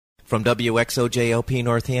From WXOJLP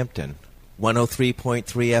Northampton, 103.3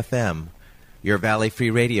 FM, your Valley Free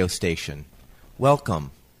radio station.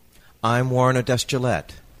 Welcome. I'm Warren Odess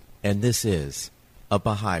Gillette, and this is A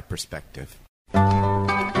Baha'i Perspective.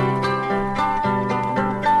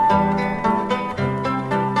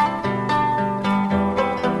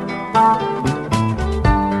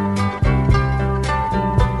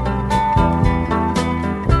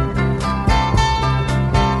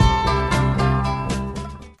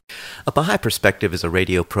 A Baha'i Perspective is a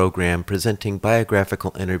radio program presenting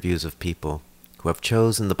biographical interviews of people who have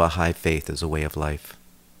chosen the Baha'i faith as a way of life.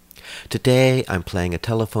 Today, I'm playing a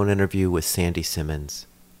telephone interview with Sandy Simmons.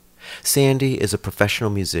 Sandy is a professional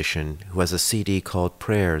musician who has a CD called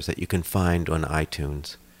Prayers that you can find on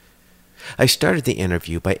iTunes. I started the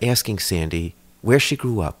interview by asking Sandy where she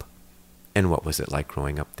grew up and what was it like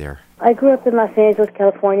growing up there. I grew up in Los Angeles,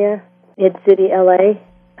 California, mid-city LA.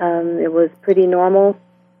 It was pretty normal.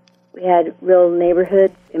 We had real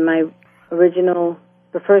neighborhoods. In my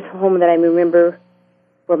the first home that I remember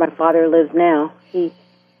where my father lives now, he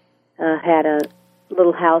had a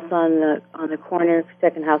little house on the corner,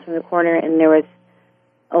 second house from the corner, and there was,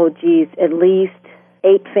 at least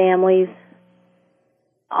 8 families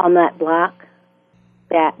on that block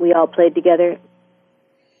that we all played together.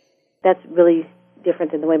 That's really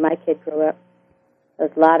different than the way my kid grew up.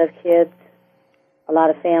 There's a lot of kids, a lot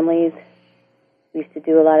of families. We used to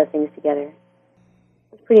do a lot of things together.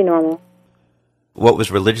 It's pretty normal. What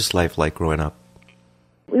was religious life like growing up?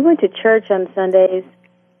 We went to church on Sundays.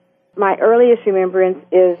 My earliest remembrance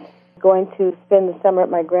is going to spend the summer at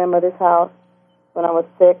my grandmother's house when I was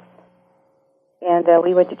 6, and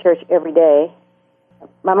we went to church every day.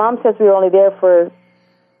 My mom says we were only there for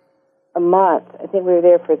a month. I think we were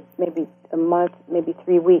there for maybe a month, maybe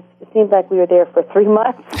 3 weeks. It seems like we were there for 3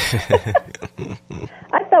 months.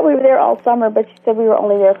 I thought we were there all summer, but she said we were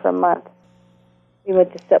only there for a month. We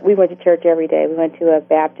went to church every day. We went to a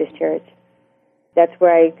Baptist church. That's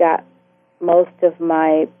where I got most of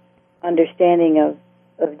my understanding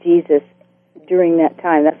of Jesus during that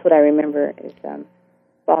time. That's what I remember, is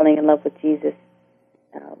falling in love with Jesus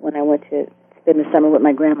when I went to spend the summer with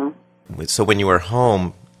my grandma. So when you were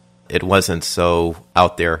home, it wasn't so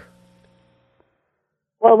out there?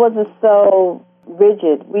 Well, it wasn't so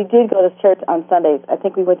rigid. We did go to church on Sundays. I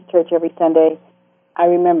think we went to church every Sunday. I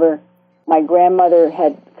remember my grandmother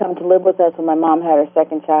had come to live with us when my mom had her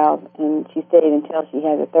second child, and she stayed until she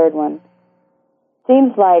had her third one.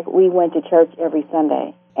 Seems like we went to church every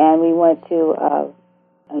Sunday, and we went to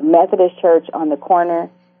a Methodist church on the corner.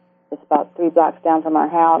 It's about 3 blocks down from our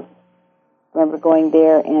house. I remember going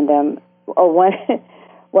there, and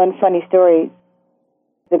one funny story.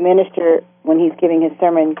 The minister, when he's giving his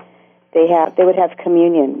sermon, they would have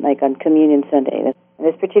communion, like on Communion Sunday. And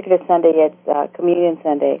this particular Sunday, it's Communion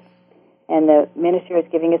Sunday, and the minister is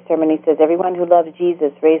giving his sermon. He says, "Everyone who loves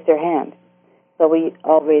Jesus, raise their hand." So we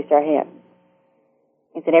all raised our hand.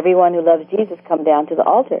 He said, "Everyone who loves Jesus, come down to the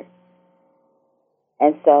altar."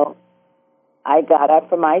 And so I got up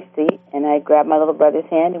from my seat, and I grabbed my little brother's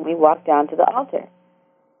hand, and we walked down to the altar.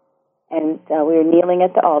 And we were kneeling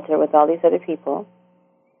at the altar with all these other people.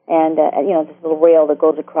 And, this little rail that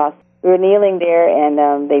goes across. We were kneeling there,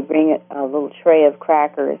 and they bring a little tray of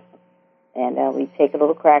crackers. And we take a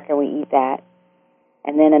little cracker, and we eat that.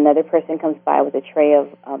 And then another person comes by with a tray of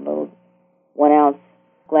little 1-ounce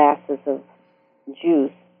glasses of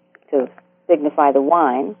juice to signify the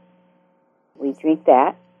wine. We drink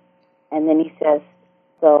that. And then he says,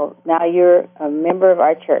 "So now you're a member of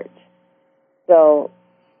our church." So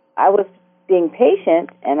I was being patient,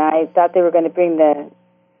 and I thought they were going to bring the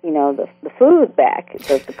food back,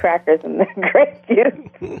 the crackers and the grape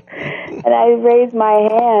juice. And I raised my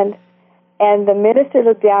hand, and the minister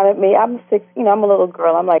looked down at me. I'm a little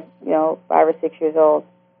girl. I'm like, 5 or 6 years old.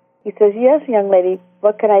 He says, "Yes, young lady,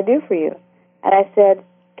 what can I do for you?" And I said,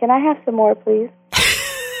 "Can I have some more, please?"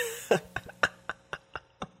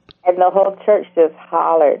 And the whole church just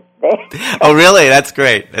hollered. Oh, really? That's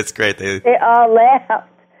great. That's great. They all laughed.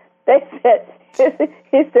 They said,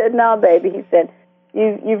 he said, "No, baby." He said,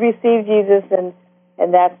 You've received Jesus, and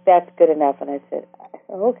that's good enough." And I said,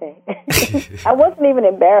 "Okay." I wasn't even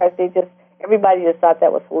embarrassed. Everybody just thought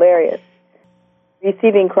that was hilarious.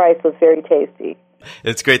 Receiving Christ was very tasty.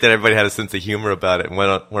 It's great that everybody had a sense of humor about it and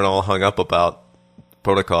weren't all hung up about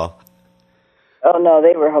protocol. Oh no,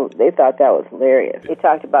 they thought that was hilarious. They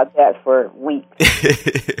talked about that for weeks.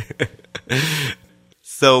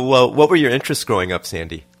 So, what were your interests growing up,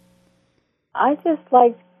 Sandy? I just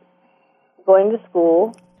liked going to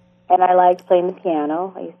school, and I liked playing the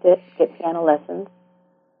piano. I used to get piano lessons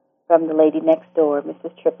from the lady next door,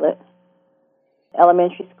 Mrs. Triplett.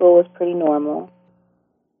 Elementary school was pretty normal.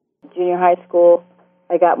 Junior high school,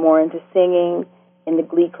 I got more into singing in the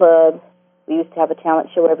glee club. We used to have a talent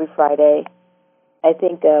show every Friday. I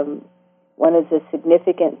think one of the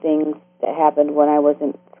significant things that happened when I was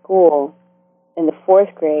in school, in the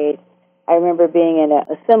 4th grade, I remember being in an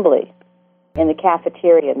assembly in the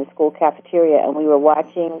cafeteria, in the school cafeteria, and we were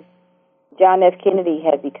watching John F. Kennedy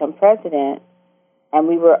had become president, and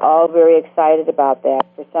we were all very excited about that.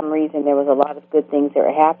 For some reason, there was a lot of good things that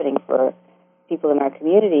were happening for people in our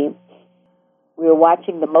community. We were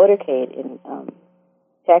watching the motorcade in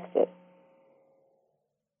Texas,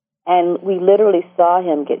 and we literally saw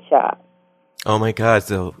him get shot. Oh, my God.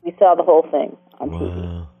 So we saw the whole thing on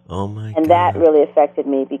TV. Oh, my God. And that really affected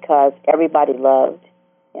me because everybody loved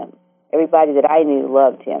him. Everybody that I knew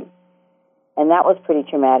loved him. And that was pretty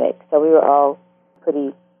traumatic. So we were all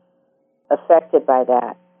pretty affected by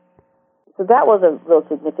that. So that was a real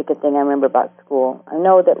significant thing I remember about school. I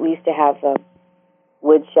know that we used to have a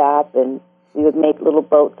wood shop, and we would make little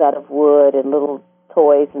boats out of wood and little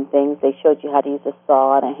toys and things. They showed you how to use a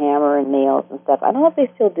saw and a hammer and nails and stuff. I don't know if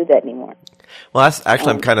they still do that anymore. Well,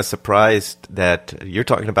 I'm kind of surprised that you're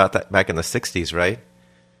talking about that back in the 60s, right?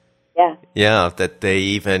 Yeah. Yeah, that they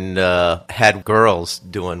even had girls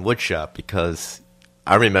doing woodshop, because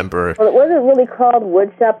I remember... Well, it wasn't really called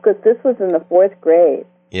woodshop because this was in the 4th grade.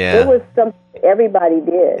 Yeah. It was something everybody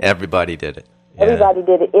did. Everybody did it. Yeah. Everybody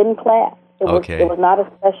did it in class. It was not a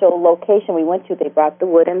special location we went to. They brought the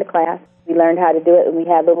wood into class. We learned how to do it, and we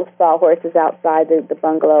had little sawhorses outside the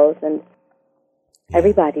bungalows, and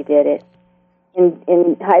everybody did it.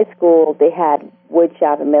 In high school, they had wood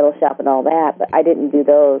shop and metal shop and all that, but I didn't do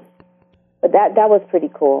those. But that was pretty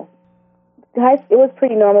cool. It was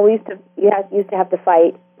pretty normal. We used to have to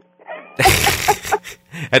fight.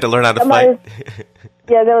 Had to learn how to fight.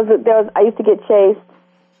 Yeah, there was. I used to get chased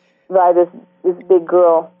by this big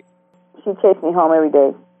girl. She chased me home every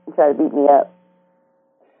day and tried to beat me up.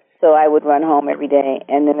 So I would run home every day,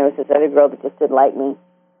 and then there was this other girl that just didn't like me.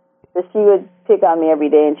 So she would pick on me every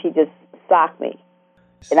day, and she just socked me,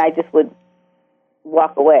 and I just would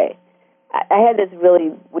walk away. I had this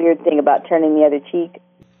really weird thing about turning the other cheek.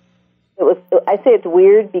 I say it's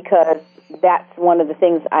weird because that's one of the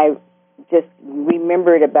things I just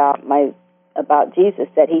remembered about Jesus,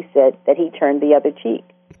 that he said that he turned the other cheek.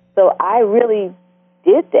 So I really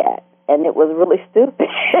did that, and it was really stupid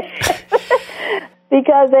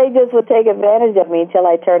because they just would take advantage of me until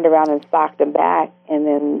I turned around and socked them back, and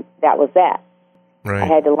then that was that. Right. I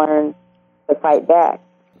had to learn to fight back.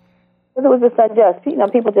 Because it was just unjust.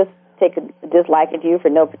 People just take a dislike to you for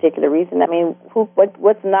no particular reason. I mean,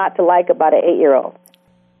 what's not to like about an 8-year-old?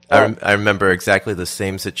 I remember exactly the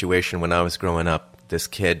same situation when I was growing up. This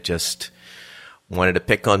kid just wanted to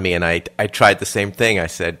pick on me, and I tried the same thing. I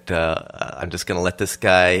said, I'm just going to let this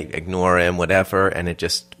guy, ignore him, whatever, and it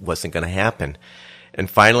just wasn't going to happen. And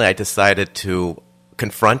finally, I decided to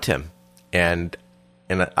confront him, and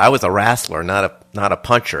I was a wrestler, not a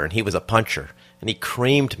puncher, and he was a puncher, and he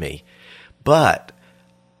creamed me. But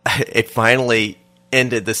it finally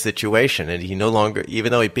ended the situation, and he no longer,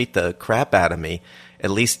 even though he beat the crap out of me, at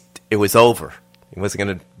least it was over. He wasn't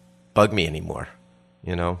going to bug me anymore,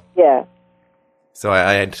 Yeah. So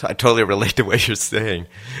I totally relate to what you're saying.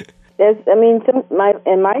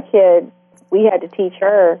 My kid, we had to teach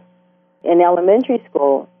her in elementary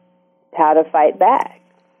school how to fight back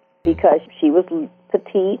because she was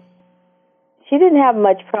petite. She didn't have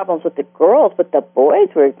much problems with the girls, but the boys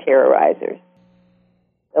were terrorizers.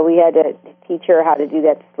 So we had to teach her how to do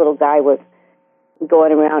that. This little guy was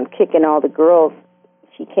going around kicking all the girls.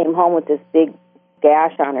 She came home with this big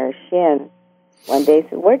gash on her shin one day.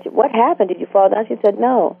 Said, "What happened? Did you fall down?" She said,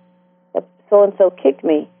 "No. So-and-so kicked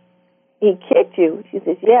me." "He kicked you?" She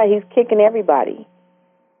says, "Yeah, he's kicking everybody."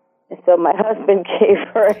 And so my husband gave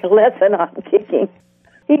her a lesson on kicking.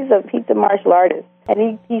 He's a martial artist,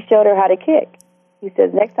 and he showed her how to kick. He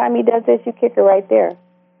says, "Next time he does this, you kick her right there."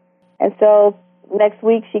 And so next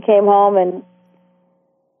week she came home and,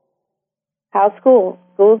 "How's school?"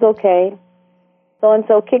 "School's okay.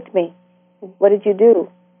 So-and-so kicked me." "What did you do?"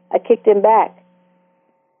 "I kicked him back."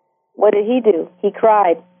 "What did he do?" "He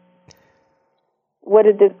cried." "What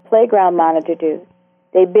did the playground monitor do?"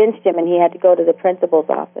 "They benched him and he had to go to the principal's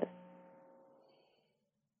office."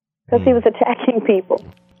 Because he was attacking people.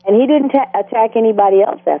 And he didn't attack anybody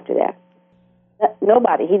else after that.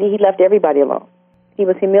 Nobody. He left everybody alone. He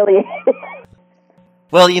was humiliated.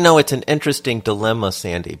 Well, it's an interesting dilemma,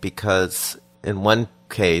 Sandy, because in one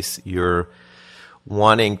case, you're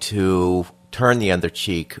wanting to turn the other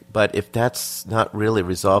cheek, but if that's not really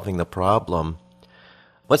resolving the problem,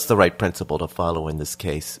 what's the right principle to follow in this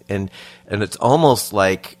case? And it's almost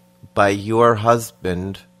like by your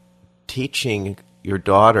husband teaching your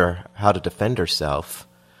daughter how to defend herself,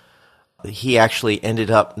 he actually ended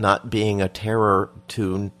up not being a terror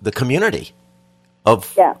to the community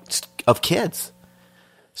of kids.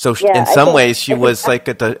 So in some ways, she was like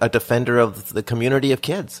a defender of the community of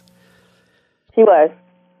kids. She was.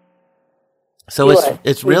 So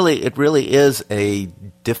it really is a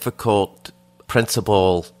difficult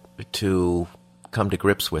principle to come to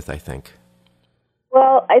grips with, I think.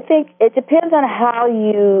 Well, I think it depends on how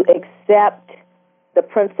you accept the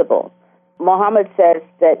principle. Muhammad says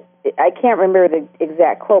that, I can't remember the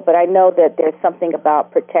exact quote, but I know that there's something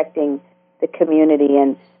about protecting the community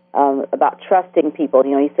and about trusting people.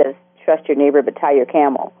 You know, he says, trust your neighbor, but tie your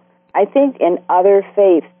camel. I think in other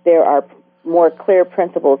faiths there are more clear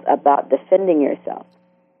principles about defending yourself.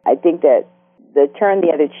 I think that the turn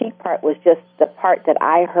the other cheek part was just the part that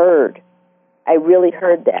I heard. I really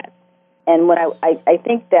heard that. And when I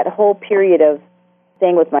think that whole period of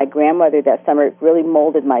staying with my grandmother that summer really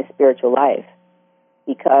molded my spiritual life,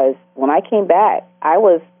 because when I came back, I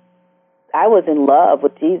was in love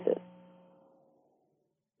with Jesus.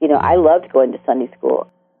 You know, I loved going to Sunday school.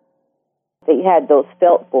 They had those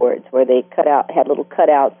felt boards where they had little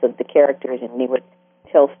cutouts of the characters, and they would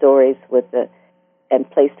tell stories and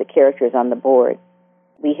place the characters on the board.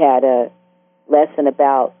 We had a lesson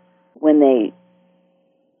about when they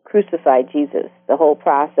crucified Jesus, the whole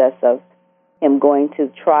process of him going to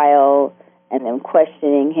trial and then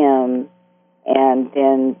questioning him, and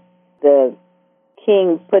then the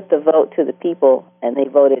king put the vote to the people, and they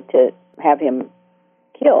voted to have him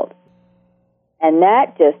killed. And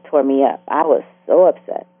that just tore me up. I was so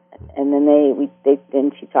upset. And then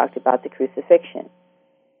then she talked about the crucifixion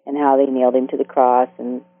and how they nailed him to the cross,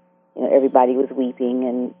 and you know, everybody was weeping,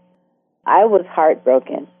 and I was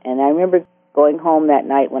heartbroken. And I remember going home that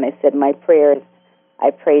night when I said my prayers. I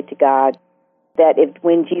prayed to God that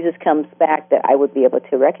when Jesus comes back, that I would be able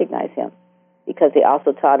to recognize him, because they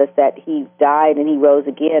also taught us that he died and he rose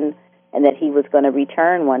again, and that he was going to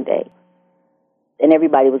return one day. And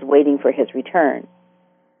everybody was waiting for his return.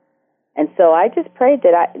 And so I just prayed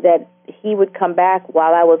that he would come back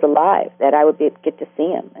while I was alive, that I would get to see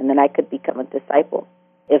him, and then I could become a disciple.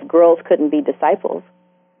 If girls couldn't be disciples,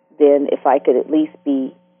 then if I could at least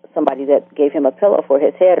be somebody that gave him a pillow for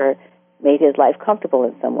his head or made his life comfortable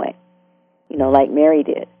in some way, you know, like Mary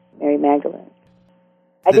did, Mary Magdalene.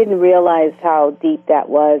 I didn't realize how deep that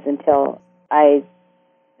was until I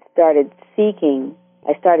started seeking.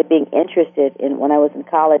 I started being interested in, when I was in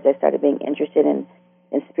college, I started being interested in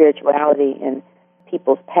spirituality and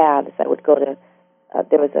people's paths. I would go to,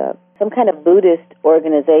 there was some kind of Buddhist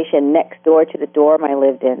organization next door to the dorm I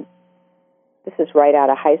lived in. This is right out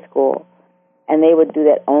of high school. And they would do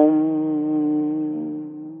that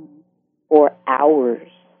for hours.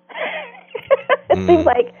 It seems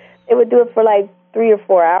like they would do it for like 3 or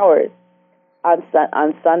 4 hours on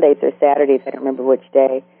Sundays or Saturdays. I don't remember which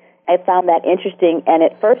day. I found that interesting, and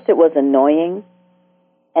at first it was annoying,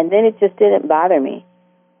 and then it just didn't bother me.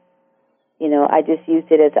 You know, I just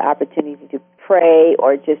used it as an opportunity to pray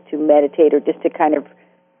or just to meditate or just to kind of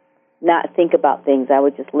not think about things. I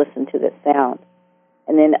would just listen to the sound.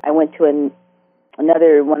 And then I went to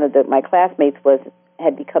another one of my classmates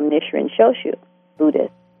had become Nichiren Shoshu,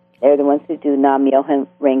 Buddhist. They're the ones who do Nam-myoho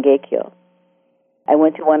Renge-kyo. I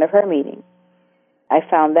went to one of her meetings. I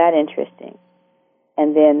found that interesting.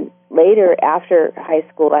 And then later, after high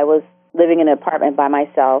school, I was living in an apartment by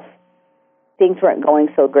myself. Things weren't going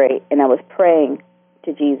so great, and I was praying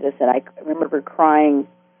to Jesus, and I remember crying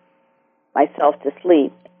myself to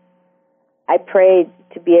sleep. I prayed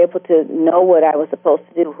to be able to know what I was supposed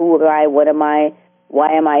to do. Who am I? What am I?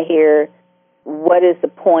 Why am I here? What is the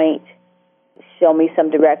point? Show me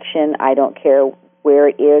some direction. I don't care where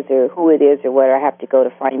it is or who it is or where I have to go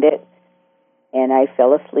to find it. And I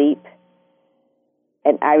fell asleep.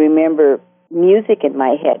 And I remember music in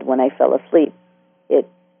my head when I fell asleep. It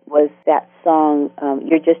was that song,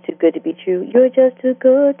 You're Just Too Good to Be True. You're just too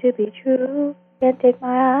good to be true. Can't take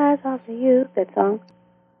my eyes off of you. That song.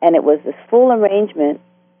 And it was this full arrangement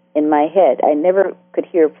in my head. I never could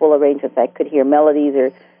hear full arrangements. I could hear melodies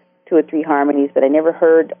or 2 or 3 harmonies, but I never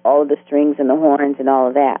heard all of the strings and the horns and all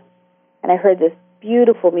of that. And I heard this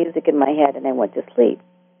beautiful music in my head, and I went to sleep.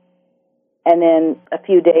 And then a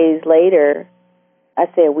few days later,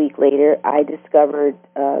 I'd say a week later, I discovered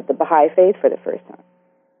the Baha'i faith for the first time.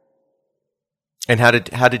 And how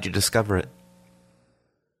did you discover it?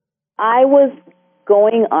 I was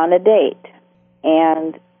going on a date,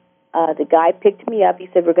 and the guy picked me up. He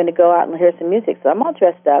said, we're going to go out and hear some music. So I'm all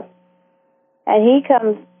dressed up, And he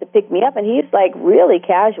comes to pick me up, and he's like really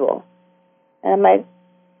casual. And I'm like,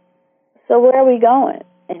 so where are we going?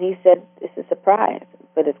 And he said, it's a surprise,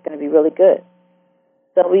 but it's going to be really good.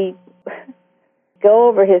 So we go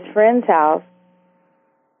over his friend's house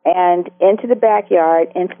and into the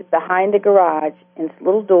backyard, into behind the garage, in this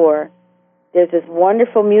little door. There's this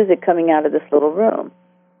wonderful music coming out of this little room.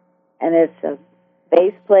 And it's a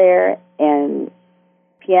bass player and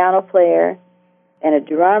piano player and a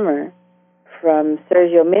drummer from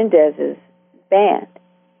Sergio Mendez's band.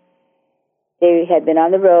 They had been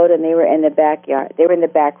on the road, and they were in the backyard. They were in the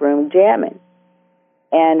back room jamming.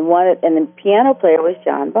 And the piano player was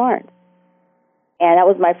John Barnes. And that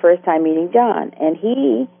was my first time meeting John. And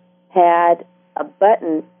he had a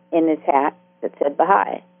button in his hat that said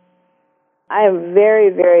Bahá'í. I am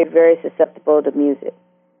very, very, very susceptible to music.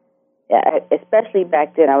 Especially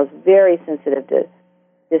back then, I was very sensitive to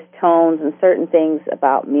just tones and certain things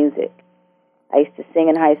about music. I used to sing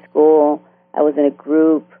in high school. I was in a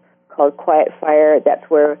group called Quiet Fire. That's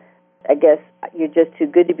where, I guess, You're Just Too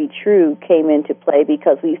Good to Be True came into play,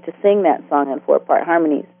 because we used to sing that song in 4-part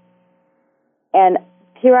harmonies. And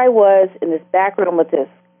here I was in this back room with this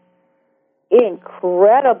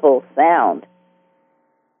incredible sound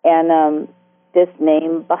and this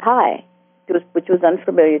name Bahá'í, which was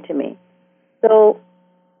unfamiliar to me. So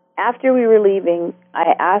after we were leaving,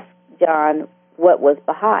 I asked John what was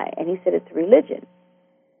Bahá'í, and he said it's a religion.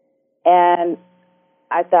 And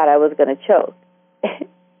I thought I was going to choke.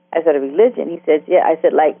 I said, a religion? He said, yeah. I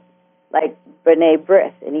said, like Brene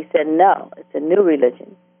Brown. And he said, no, it's a new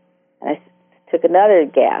religion. And I took another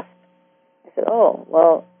gasp. I said, oh,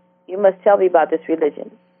 well, you must tell me about this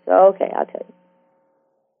religion. So, okay, I'll tell you.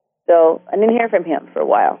 So I didn't hear from him for a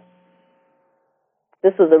while.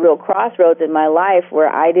 This was a real crossroads in my life where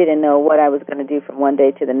I didn't know what I was going to do from one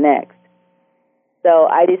day to the next. So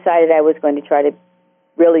I decided I was going to try to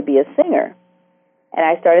really be a singer. And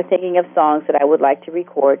I started thinking of songs that I would like to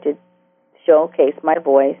record to showcase my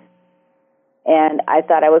voice. And I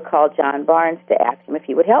thought I would call John Barnes to ask him if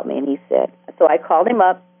he would help me. And he said, so I called him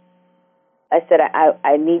up. I said,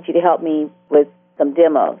 I need you to help me with some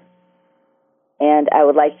demos. And I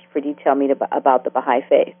would like for you to tell me about the Baha'i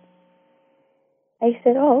faith. And he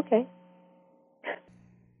said, oh, okay.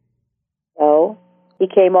 So he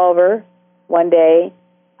came over one day.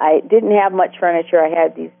 I didn't have much furniture. I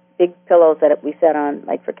had these big pillows that we sat on,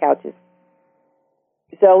 like for couches.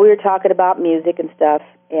 So we were talking about music and stuff,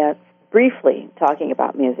 and briefly talking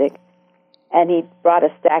about music, and he brought a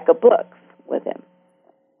stack of books with him.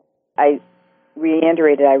 I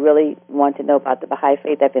reiterated, I really want to know about the Baha'i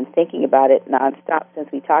faith. I've been thinking about it nonstop since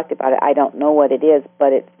we talked about it. I don't know what it is,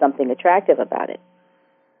 but it's something attractive about it.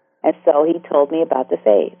 And so he told me about the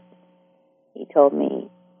faith. He told me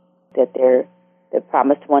that the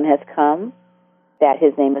promised one has come, that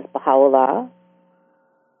his name is Baha'u'llah,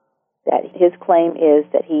 that his claim is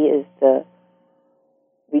that he is the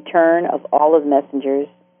return of all of the messengers,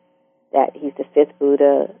 that he's the fifth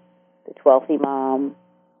Buddha, the 12th Imam,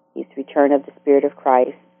 he's the return of the Spirit of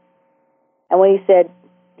Christ. And when he said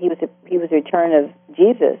he was the return of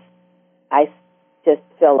Jesus, I just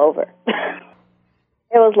fell over.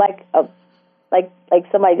 It was like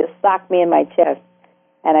somebody just socked me in my chest,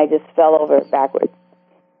 and I just fell over backwards.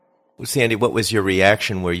 Sandy, what was your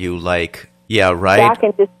reaction? Were you like, yeah, right? Shock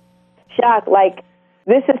and just shock, like,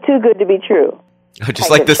 this is too good to be true. Just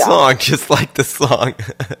like the song, just like the song.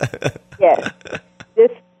 Yes.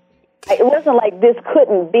 It wasn't like this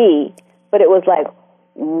couldn't be, but it was like,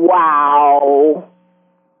 wow.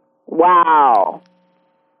 Wow.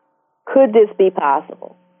 Could this be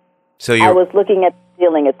possible? So I was looking at the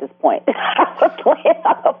ceiling at this point. I was laying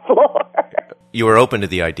on the floor. You were open to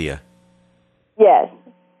the idea? Yes.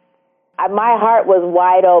 My heart was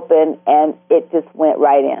wide open, and it just went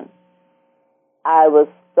right in. I was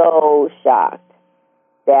so shocked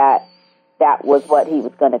that was what he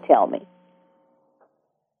was going to tell me.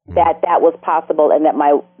 That was possible, and that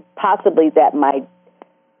my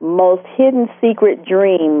most hidden secret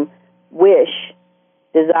dream, wish,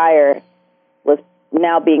 desire was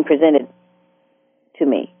now being presented to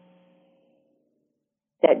me.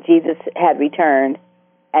 That Jesus had returned,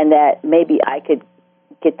 and that maybe I could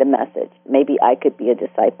get the message. Maybe I could be a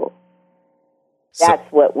disciple.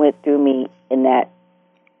 That's what went through me in that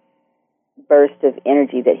burst of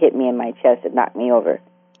energy that hit me in my chest and knocked me over.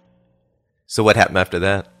 So what happened after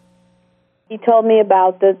that? He told me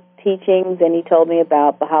about the teachings, and he told me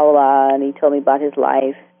about Baha'u'llah, and he told me about his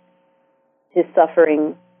life, his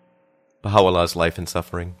suffering. Baha'u'llah's life and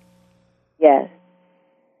suffering? Yes.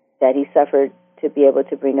 That he suffered to be able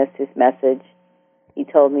to bring us his message. He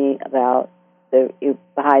told me about the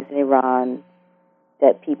Baha'is in Iran,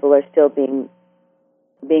 that people are still being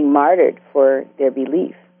martyred for their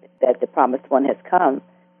belief that the promised one has come,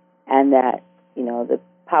 and that, the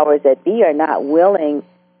powers that be are not willing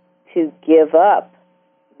to give up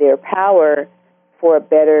their power for a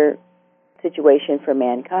better situation for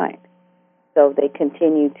mankind. So they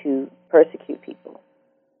continue to persecute people.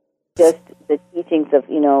 Just the teachings of,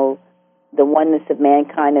 the oneness of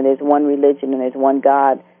mankind, and there's one religion and there's one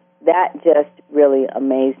God, that just really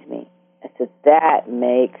amazed me. I said, that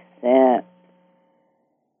makes sense.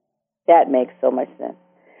 That makes so much sense.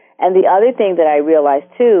 And the other thing that I realized,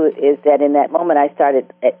 too, is that in that moment I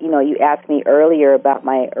started, you asked me earlier about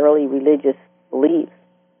my early religious beliefs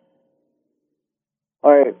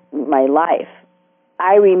or my life.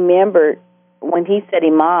 I remember when he said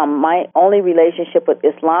Imam, my only relationship with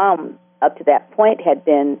Islam up to that point had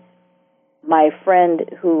been my friend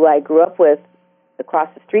who I grew up with across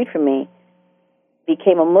the street from me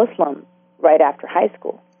became a Muslim right after high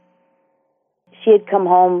school. She had come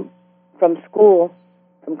home from school,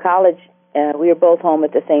 from college. We were both home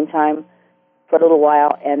at the same time for a little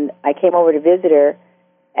while, and I came over to visit her,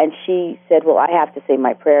 and she said, well, I have to say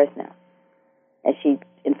my prayers now. And she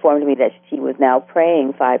informed me that she was now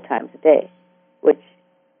praying 5 times a day, which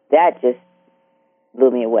that just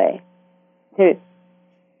blew me away.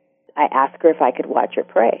 I asked her if I could watch her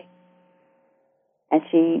pray, and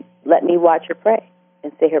she let me watch her pray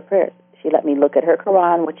and say her prayers. She let me look at her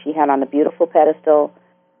Quran, which she had on a beautiful pedestal.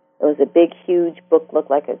 It was a big, huge book,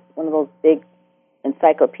 looked like one of those big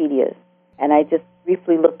encyclopedias. And I just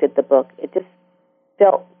briefly looked at the book. It just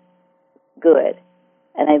felt good.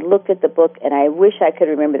 And I looked at the book, and I wish I could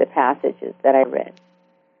remember the passages that I read.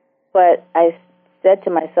 But I said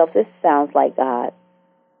to myself, this sounds like God.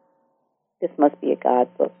 This must be a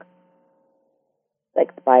God book,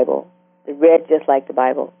 like the Bible. It read just like the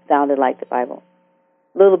Bible, sounded like the Bible.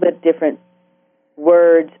 A little bit different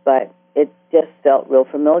words, but it just felt real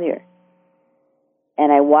familiar.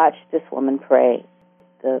 And I watched this woman pray,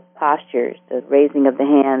 the postures, the raising of the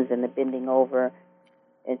hands and the bending over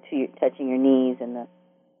and touching your knees and the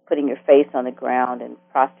putting your face on the ground and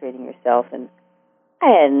prostrating yourself. And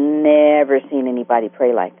I had never seen anybody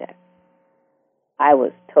pray like that. I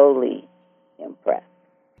was totally impressed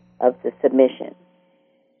of the submission.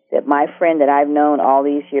 That my friend that I've known all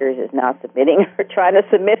these years is now submitting her, trying to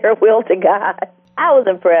submit her will to God. I was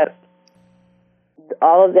impressed.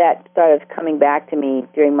 All of that started coming back to me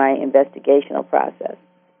during my investigational process.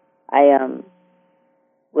 I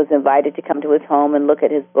was invited to come to his home and look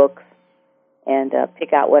at his books and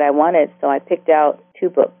pick out what I wanted. So I picked out 2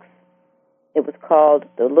 books. It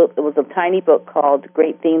was a tiny book called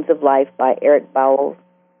Great Themes of Life by Eric Bowles.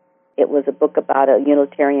 It was a book about a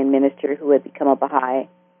Unitarian minister who had become a Bahá'í,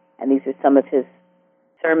 and these are some of his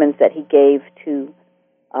sermons that he gave to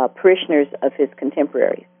parishioners of his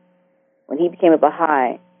contemporaries. When he became a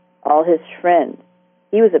Bahá'í, all his friends,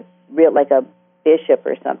 he was like a bishop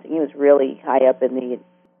or something. He was really high up in the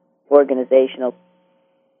organizational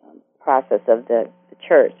process of the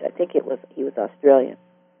church. I think he was Australian.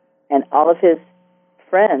 And all of his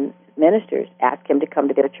friends, ministers, asked him to come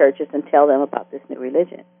to their churches and tell them about this new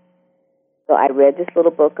religion. So I read this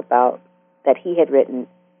little book that he had written,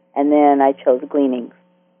 and then I chose Gleanings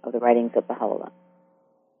of the writings of Baha'u'llah.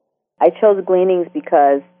 I chose Gleanings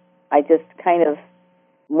because I just kind of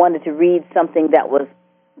wanted to read something that was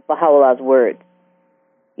Baha'u'llah's words.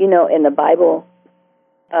 In the Bible,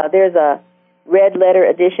 there's a red letter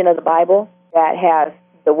edition of the Bible that has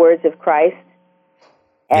the words of Christ.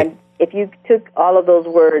 And if you took all of those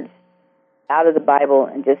words out of the Bible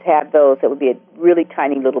and just had those, it would be a really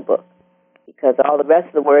tiny little book. Because all the rest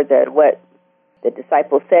of the words are what the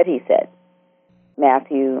disciples said he said.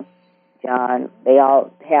 Matthew, John, they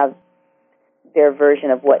all have their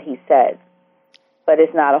version of what he said. But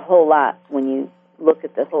it's not a whole lot when you look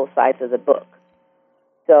at the whole size of the book.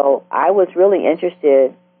 So I was really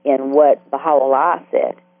interested in what Baha'u'llah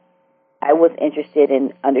said. I was interested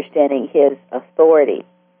in understanding his authority.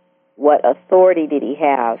 What authority did he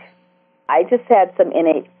have? I just had some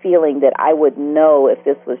innate feeling that I would know if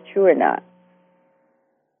this was true or not.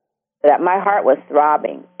 That my heart was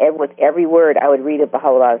throbbing. With every word I would read of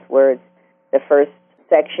Baha'u'llah's words, the first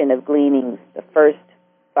section of Gleanings, the first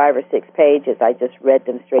 5 or 6 pages, I just read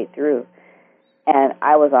them straight through. And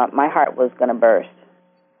my heart was going to burst.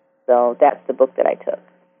 So that's the book that I took.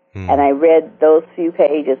 And I read those few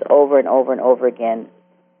pages over and over and over again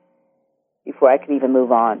before I could even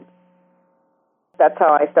move on. That's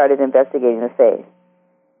how I started investigating the faith.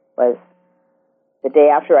 Was the day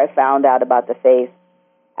after I found out about the faith,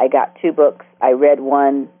 I got 2 books. I read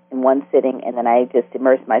one in one sitting, and then I just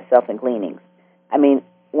immersed myself in Gleanings. I mean,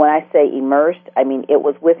 when I say immersed, I mean it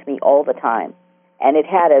was with me all the time. And it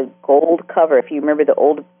had a gold cover. If you remember the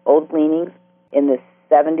old gleanings in the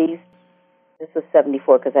 70s, this was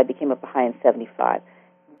 74 because I became a Baha'i in 75.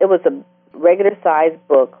 It was a regular-sized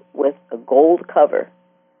book with a gold cover.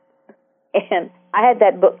 And I had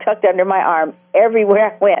that book tucked under my arm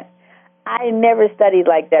everywhere I went. I never studied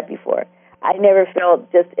like that before. I never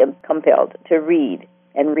felt just compelled to read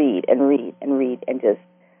and read and read and read and just,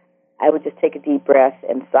 I would just take a deep breath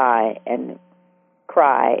and sigh and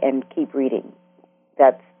cry and keep reading.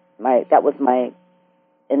 That was my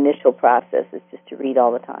initial process, is just to read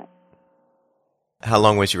all the time. How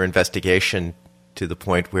long was your investigation to the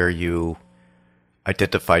point where you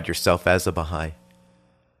identified yourself as a Baha'i?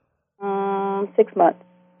 6 months.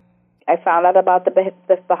 I found out about the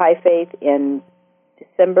Baha'i faith in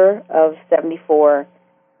December of 74,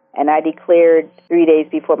 and I declared 3 days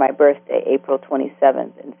before my birthday, April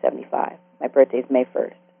 27th in 75. My birthday is May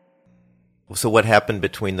 1st. So what happened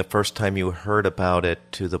between the first time you heard about it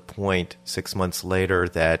to the point 6 months later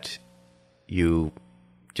that you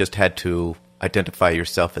just had to identify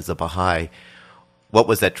yourself as a Baha'i? What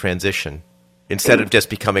was that transition? Instead of just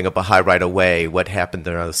becoming a Baha'i right away, what happened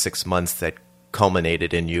in those 6 months that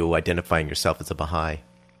culminated in you identifying yourself as a Baha'i?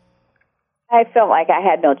 I felt like I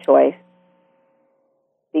had no choice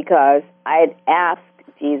because I had asked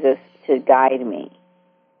Jesus to guide me.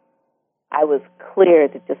 I was clear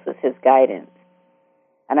that this was his guidance.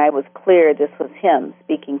 And I was clear this was him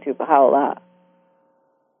speaking through Baha'u'llah.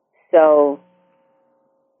 So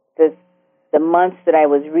the months that I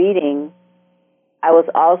was reading, I was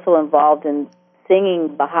also involved in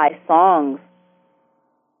singing Baha'i songs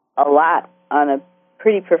a lot on a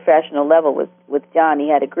pretty professional level with John. He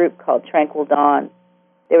had a group called Tranquil Dawn.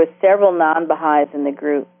 There were several non-Baha'is in the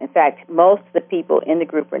group. In fact, most of the people in the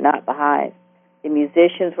group were not Baha'is. The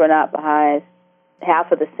musicians were not Baha'is.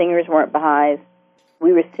 Half of the singers weren't Baha'is.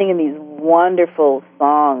 We were singing these wonderful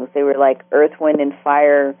songs. They were like Earth, Wind, and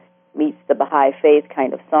Fire meets the Baha'i faith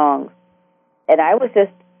kind of songs. And I was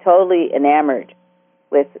just totally enamored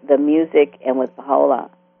with the music and with Baha'u'llah.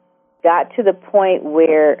 Got to the point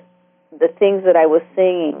where the things that I was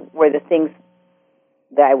singing were the things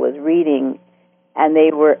that I was reading, and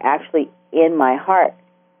they were actually in my heart.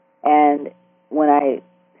 And when I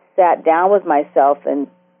sat down with myself and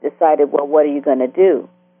decided, well, what are you going to do?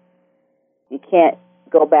 You can't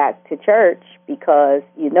go back to church because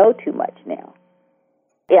you know too much now.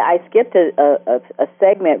 Yeah, I skipped a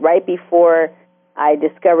segment right before I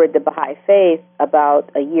discovered the Baha'i faith. About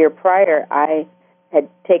a year prior, I had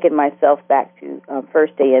taken myself back to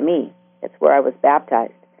First AME. That's where I was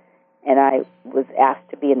baptized. And I was asked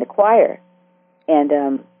to be in the choir.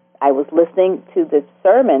 And I was listening to the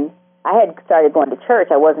sermon. I had started going to church.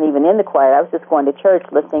 I wasn't even in the choir. I was just going to church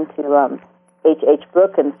listening to H.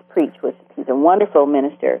 Brookins preach. He's a wonderful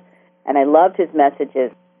minister, and I loved his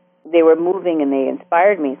messages. They were moving and they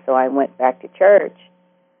inspired me, so I went back to church.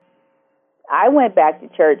 I went back to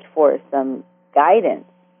church for some guidance.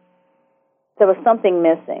 There was something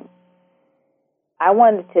missing. I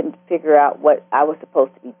wanted to figure out what I was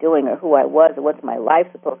supposed to be doing or who I was or what's my life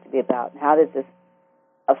supposed to be about and how does this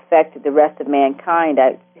affect the rest of mankind.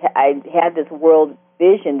 I had this world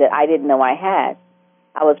vision that I didn't know I had.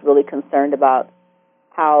 I was really concerned about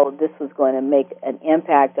how this was going to make an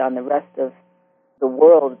impact on the rest of the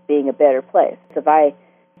world being a better place. If I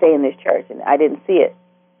stay in this church, and I didn't see it.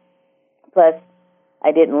 Plus,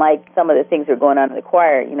 I didn't like some of the things that were going on in the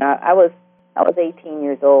choir. You know, I was 18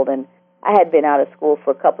 years old, and I had been out of school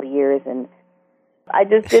for a couple of years, and I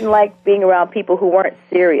just didn't like being around people who weren't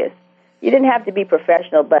serious. You didn't have to be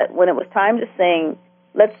professional, but when it was time to sing,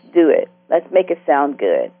 let's do it. Let's make it sound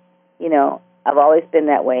good. You know, I've always been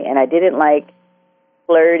that way, and I didn't like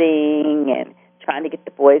flirting and trying to get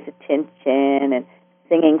the boys' attention and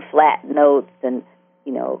singing flat notes and,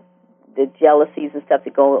 you know, the jealousies and stuff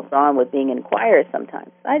that goes on with being in choir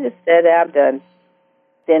sometimes. I just said, I'm done.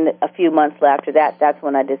 Then a few months after that, that's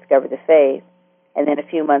when I discovered the faith. And then a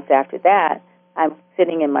few months after that, I'm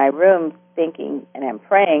sitting in my room thinking, and I'm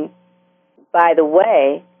praying. By the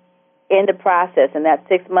way, in the process, in that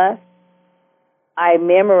 6 months, I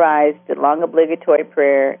memorized the long obligatory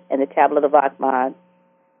prayer and the Tablet of Ahmad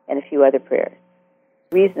and a few other prayers.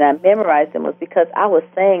 The reason I memorized them was because I was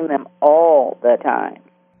saying them all the time.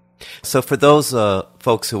 So for those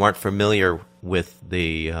folks who aren't familiar with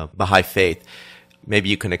the Baha'i faith, maybe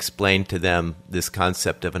you can explain to them this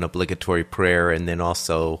concept of an obligatory prayer and then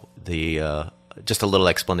also the just a little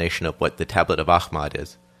explanation of what the Tablet of Ahmad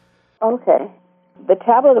is. Okay. The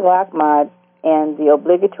Tablet of Ahmad and the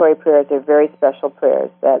obligatory prayers are very special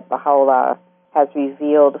prayers that Baha'u'llah has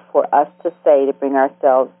revealed for us to say to bring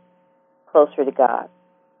ourselves closer to God.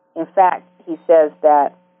 In fact, he says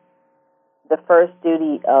that the first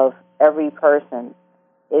duty of every person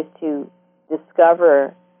is to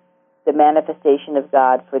discover the manifestation of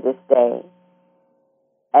God for this day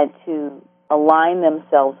and to align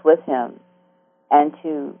themselves with him and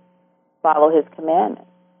to follow his commandments.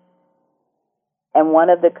 And one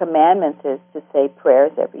of the commandments is to say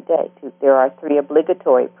prayers every day. There are 3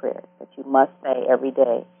 obligatory prayers that you must say every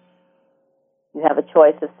day. You have a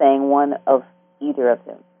choice of saying one of either of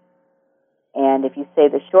them. And if you say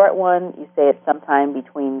the short one, you say it sometime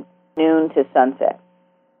between noon to sunset.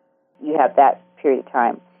 You have that period of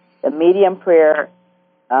time. The medium prayer,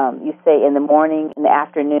 you say in the morning, in the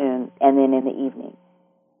afternoon, and then in the evening.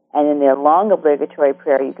 And in the long obligatory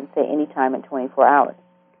prayer, you can say any time in 24 hours.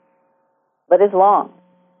 But it's long.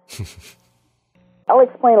 I'll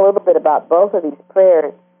explain a little bit about both of these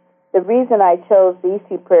prayers. The reason I chose these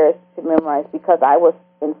 2 prayers to memorize because I was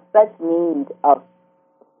in such need of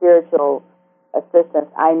spiritual assistance.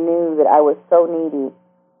 I knew that I was so needy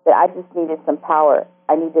that I just needed some power.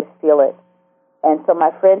 I needed to feel it. And so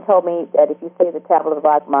my friend told me that if you say the Tablet of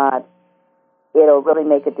Ahmad, it'll really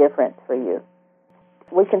make a difference for you.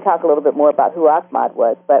 We can talk a little bit more about who Ahmad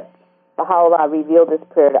was, but Baha'u'llah revealed this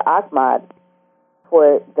prayer to Ahmad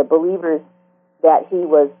for the believers that he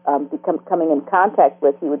was coming in contact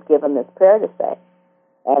with. He would give them this prayer to say.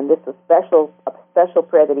 And this was a special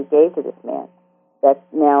prayer that he gave to this man. That's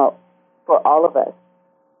now for all of us.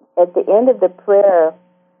 At the end of the prayer,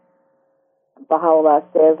 Baha'u'llah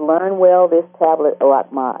says, "Learn well this tablet, O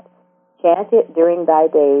Ahmad. Chant it during thy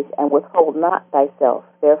days, and withhold not thyself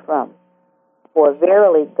therefrom. For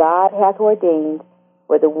verily God hath ordained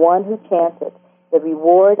for the one who chants it the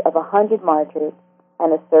reward of 100 martyrs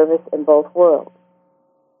and a service in both worlds.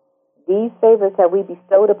 These favors have we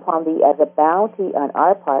bestowed upon thee as a bounty on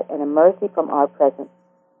our part and a mercy from our presence,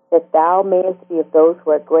 that thou mayest be of those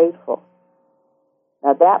who are grateful."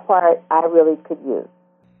 Now that part I really could use.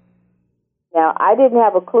 Now I didn't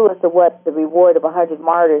have a clue as to what the reward of 100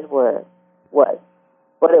 martyrs was,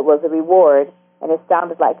 but it was a reward, and it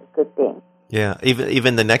sounded like a good thing. Yeah,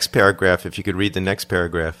 even the next paragraph, if you could read the next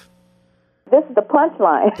paragraph. This is the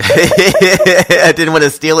punchline. I didn't want to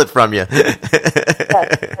steal it from you.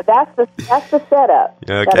 That's the setup.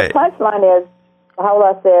 Okay. Now the punchline is,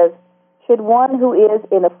 Baha'u'llah says, should one who is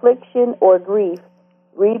in affliction or grief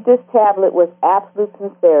read this tablet with absolute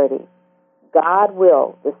sincerity, God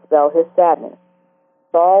will dispel his sadness,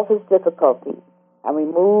 solve his difficulties, and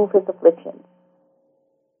remove his afflictions.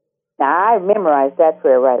 Now I memorized that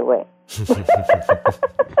prayer right away.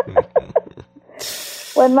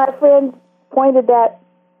 When my friend pointed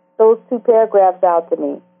those 2 paragraphs out to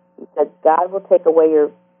me, he said, God will take away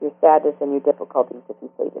your sadness and your difficulties if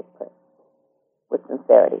you say this prayer with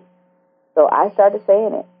sincerity. So I started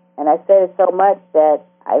saying it, and I said it so much that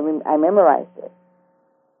I memorized it.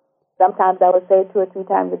 Sometimes I would say it 2 or 3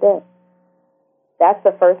 times a day. That's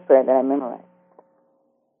the first prayer that I memorized.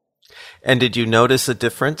 And did you notice a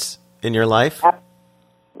difference in your life?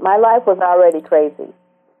 My life was already crazy.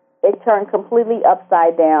 It turned completely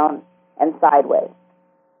upside down and sideways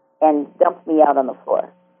and dumped me out on the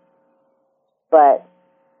floor. But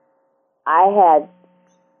I had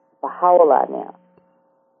Baha'u'llah now.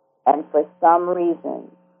 And for some reason,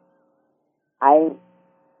 I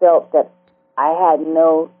felt that I had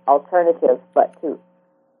no alternative but to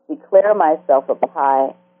declare myself a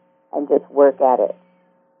Baha'i and just work at it.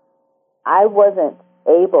 I wasn't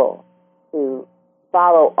able to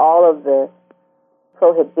follow all of the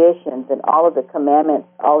prohibitions and all of the commandments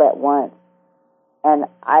all at once. And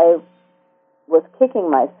I was kicking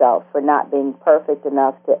myself for not being perfect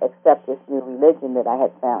enough to accept this new religion that I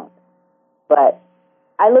had found. But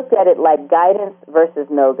I looked at it like guidance versus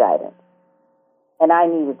no guidance. And I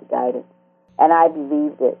needed the guidance. And I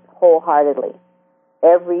believed it wholeheartedly.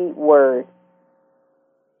 Every word.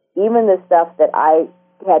 Even the stuff that I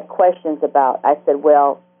had questions about, I said,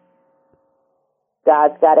 well,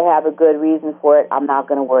 God's got to have a good reason for it. I'm not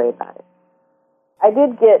going to worry about it. I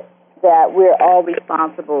did get that we're all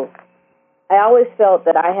responsible. I always felt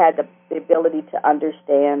that I had the ability to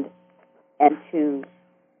understand and to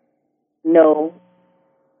know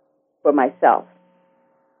for myself.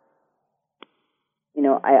 You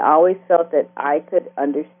know, I always felt that I could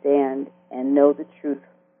understand and know the truth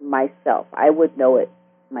myself. I would know it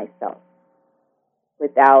myself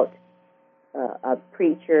without a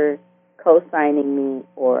preacher co-signing me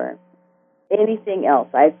or anything else.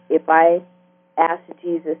 If I asked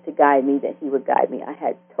Jesus to guide me, that he would guide me. I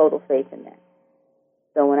had total faith in that.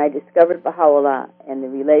 So when I discovered Baha'u'llah and the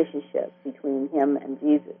relationship between him and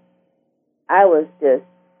Jesus, I was just,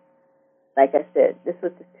 like I said, this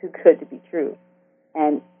was just too good to be true.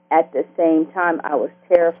 And at the same time, I was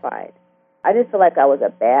terrified. I didn't feel like I was a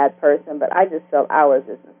bad person, but I just felt I was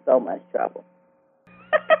just in so much trouble.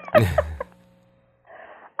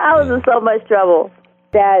 I was in so much trouble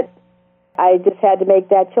that I just had to make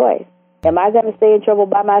that choice. Am I going to stay in trouble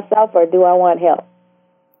by myself, or do I want help?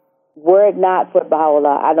 Were it not for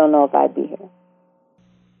Baha'u'llah, I don't know if I'd be here.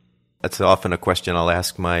 That's often a question I'll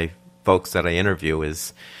ask my folks that I interview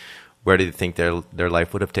is, where do you think their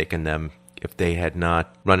life would have taken them if they had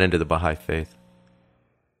not run into the Baha'i faith?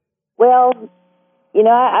 Well, you know,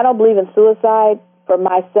 I don't believe in suicide for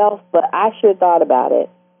myself, but I sure thought about it.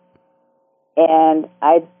 And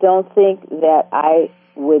I don't think that I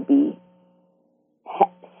would be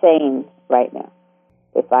sane right now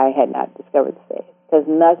if I had not discovered the faith, because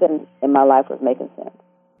nothing in my life was making sense.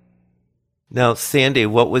 Now, Sandy,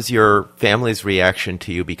 what was your family's reaction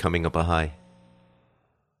to you becoming a Baha'i?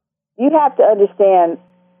 You have to understand,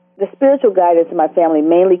 the spiritual guidance in my family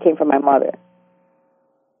mainly came from my mother.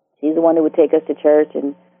 She's the one who would take us to church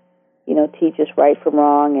and, you know, teach us right from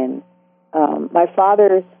wrong. And my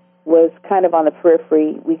father was kind of on the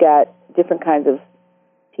periphery. We got different kinds of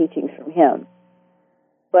teachings from him.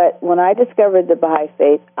 But when I discovered the Baha'i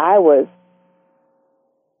faith, I was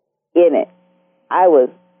in it. I was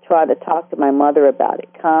trying to talk to my mother about it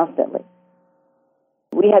constantly.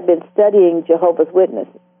 We had been studying Jehovah's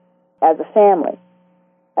Witnesses as a family,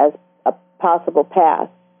 as a possible path,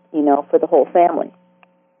 you know, for the whole family.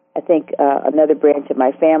 I think another branch of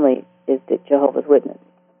my family is the Jehovah's Witness.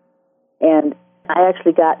 And I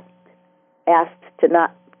actually got asked to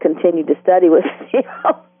not continue to study with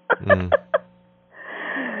him.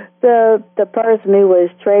 The person who was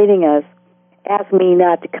training us asked me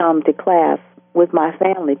not to come to class with my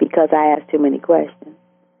family because I asked too many questions.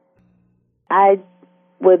 I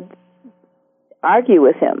would argue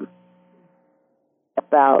with him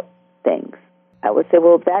about things. I would say,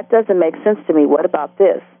 well, that doesn't make sense to me. What about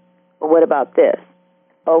this? Or what about this?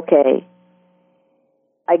 Okay,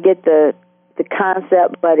 I get the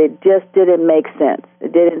concept, but it just didn't make sense.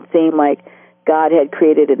 It didn't seem like God had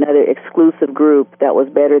created another exclusive group that was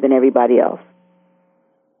better than everybody else.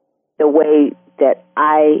 The way that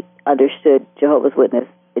I understood Jehovah's Witness,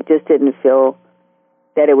 it just didn't feel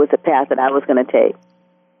that it was a path that I was going to take.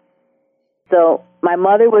 So my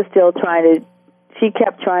mother was still she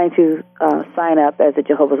kept trying to sign up as a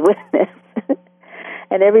Jehovah's Witness.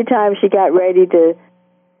 And every time she got ready to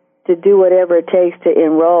do whatever it takes to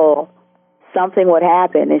enroll, something would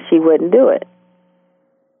happen and she wouldn't do it.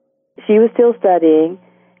 She was still studying,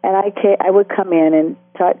 and I would come in and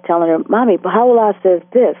telling her, Mommy, Baha'u'llah says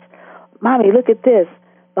this. Mommy, look at this.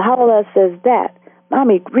 Baha'u'llah says that.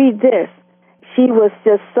 Mommy, read this. She was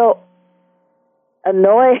just so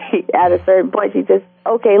annoyed at a certain point. She just,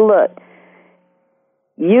 okay, look,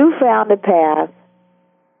 you found a path.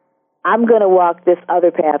 I'm going to walk this other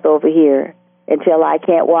path over here until I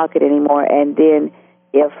can't walk it anymore. And then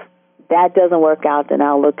if that doesn't work out, then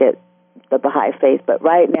I'll look at the Baha'i faith. But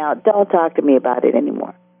right now, don't talk to me about it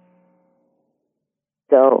anymore.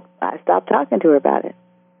 So I stopped talking to her about it.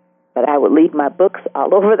 But I would leave my books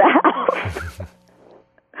all over the house.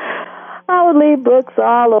 I would leave books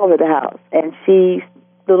all over the house. And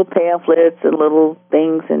little pamphlets and little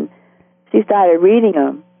things, and she started reading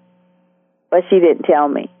them. But she didn't tell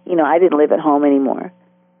me. You know, I didn't live at home anymore.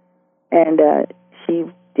 And she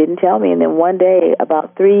didn't tell me. And then one day,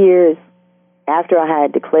 about 3 years after I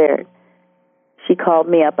had declared, she called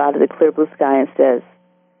me up out of the clear blue sky and says,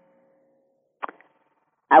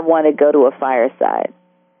 I want to go to a fireside.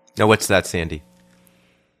 Now, what's that, Sandy?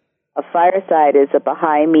 A fireside is a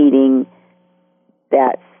Baha'i meeting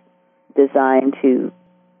that's designed to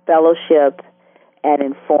fellowship and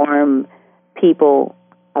inform people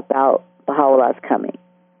about Baha'u'llah's coming.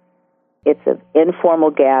 It's an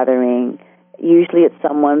informal gathering. Usually it's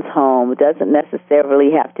someone's home. It doesn't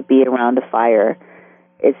necessarily have to be around a fire.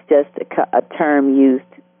 It's just a term used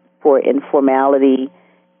for informality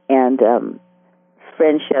and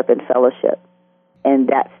friendship and fellowship. And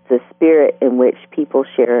that's the spirit in which people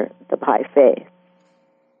share the Baha'i faith.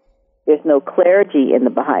 There's no clergy in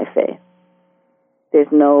the Baha'i faith.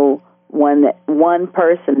 There's no one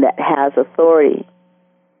person that has authority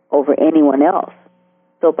over anyone else.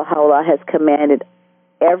 So Baha'u'llah has commanded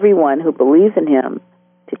everyone who believes in him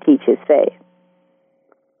to teach his faith.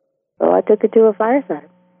 So I took her to a fireside.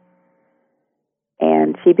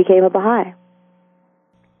 And she became a Baha'i.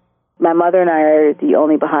 My mother and I are the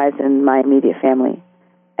only Baha'is in my immediate family.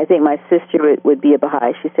 I think my sister would be a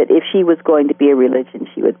Baha'i. She said if she was going to be a religion,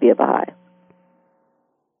 she would be a Baha'i.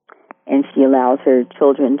 and she allows her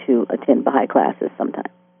children to attend Baha'i classes sometimes.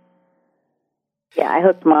 Yeah, I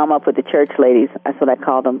hooked Mom up with the church ladies. That's what I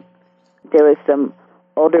call them. There was some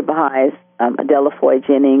older Baha'is, Adela Foy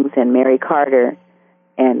Jennings and Mary Carter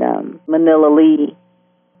and Manila Lee.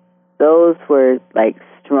 Those were like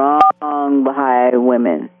strong Baha'i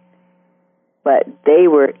women, but they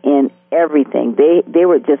were in everything. They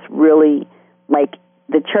were just really like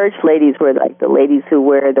the church ladies were like the ladies who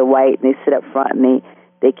wear the white and they sit up front and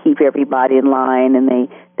they keep everybody in line and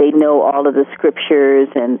they know all of the scriptures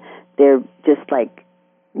and they're just like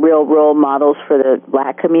real role models for the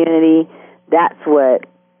black community. That's what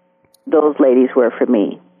those ladies were for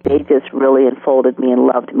me. They just really enfolded me and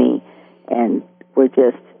loved me and were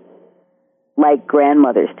just like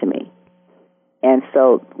grandmothers to me. And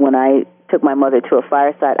so when I took my mother to a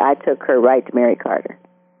fireside, I took her right to Mary Carter.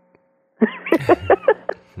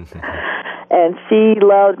 And she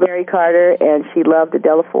loved Mary Carter, and she loved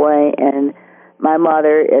Adela Foy, and my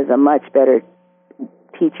mother is a much better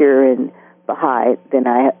teacher in Baha'i than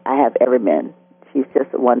I have ever been. She's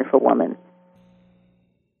just a wonderful woman.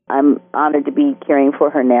 I'm honored to be caring for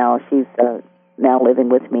her now. She's now living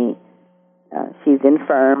with me. She's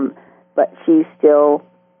infirm, but she still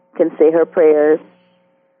can say her prayers,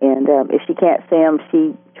 and if she can't say them,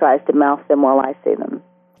 she tries to mouth them while I say them.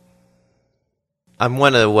 I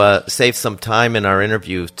want to save some time in our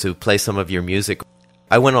interview to play some of your music.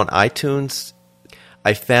 I went on iTunes.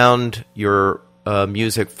 I found your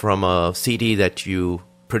music from a CD that you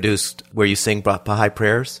produced where you sing Baha'i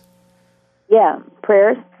prayers. Yeah,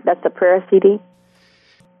 prayers. That's a prayer CD.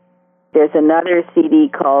 There's another CD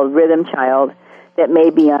called Rhythm Child that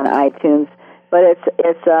may be on iTunes, but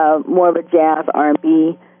it's more of a jazz,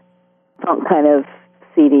 R&B, funk kind of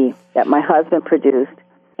CD that my husband produced.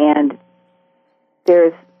 And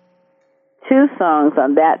there's 2 songs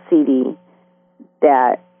on that CD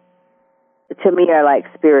that, to me, are like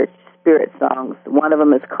spirit songs. One of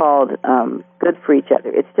them is called Good for Each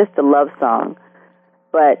Other. It's just a love song.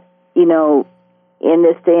 But, you know, in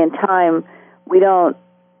this day and time, we don't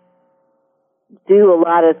do a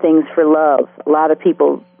lot of things for love. A lot of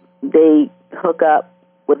people, they hook up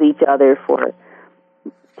with each other for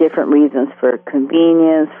different reasons, for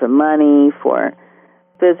convenience, for money, for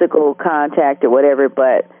physical contact or whatever,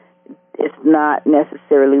 but it's not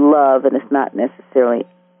necessarily love, and it's not necessarily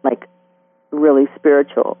like really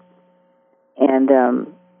spiritual. And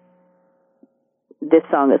this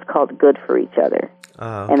song is called Good for Each Other.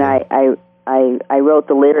 Okay. And I wrote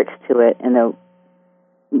the lyrics to it, and the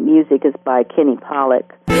music is by Kenny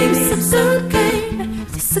Pollack. Baby, it's okay.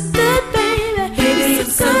 It's a good baby. Baby,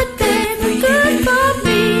 it's okay. Good for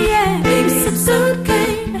me. Yeah. Baby, it's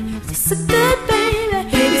okay. It's a good baby.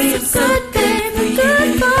 Baby, it's okay.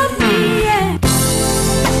 Good for me. Yeah.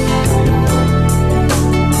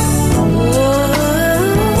 Oh,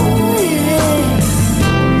 yeah.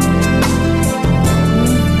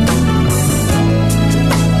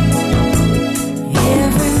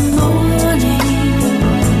 Every morning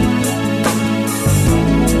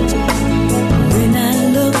when I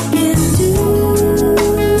look into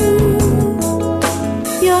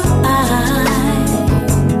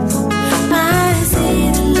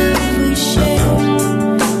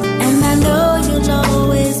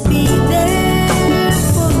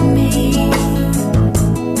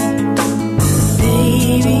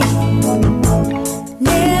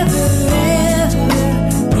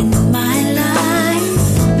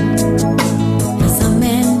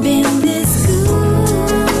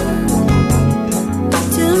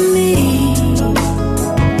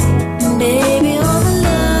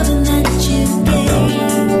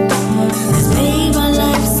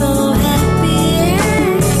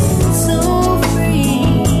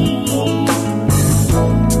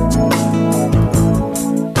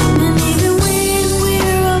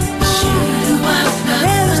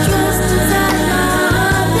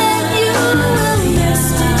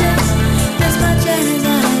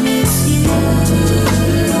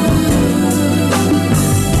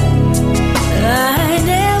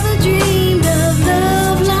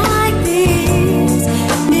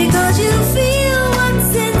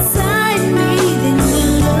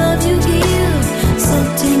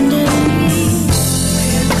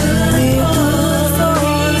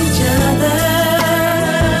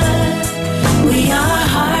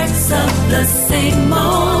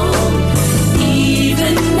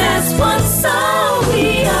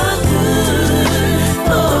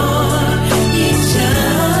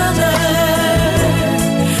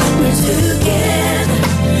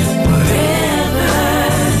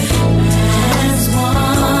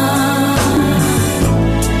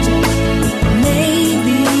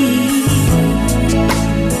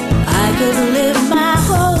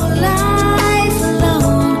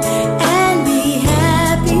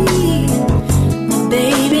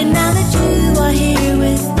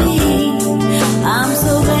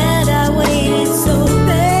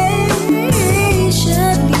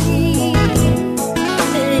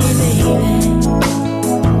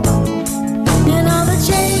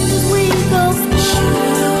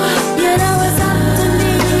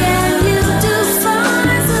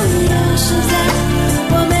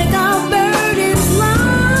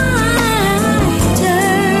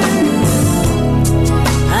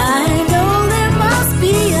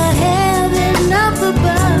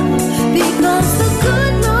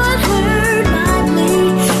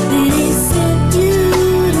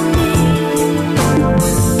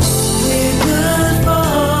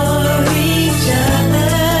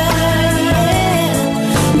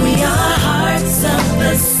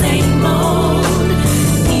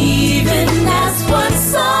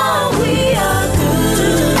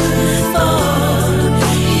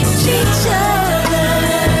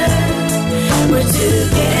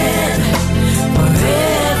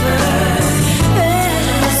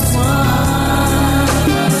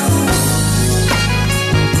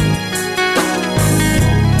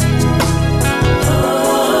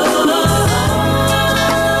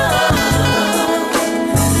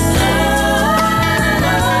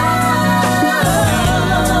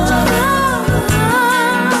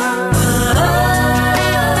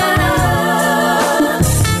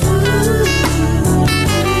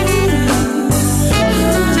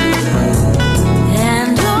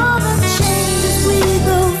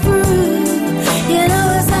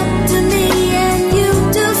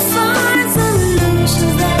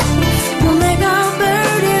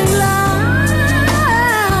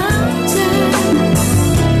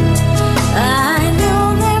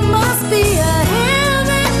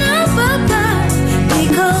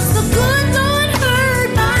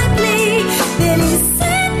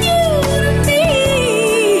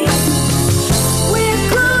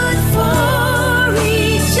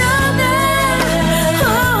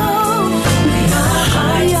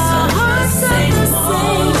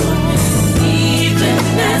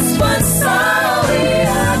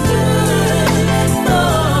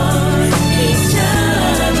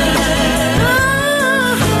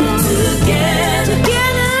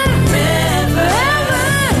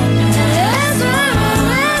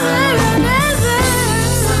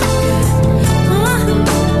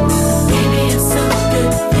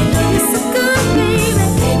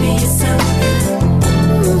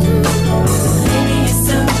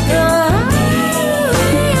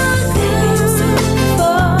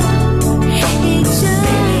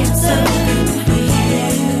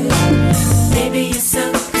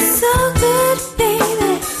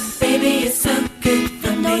good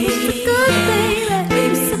for me. You're so good, baby.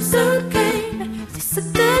 Baby, you're so good, baby. You're so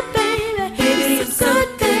good, baby. Baby, you're so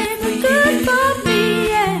good, good for me.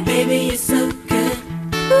 Yeah. Baby, you're so good.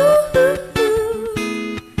 Ooh, ooh,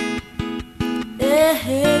 ooh. Yeah,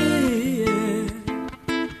 yeah.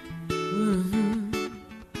 Mm-hmm.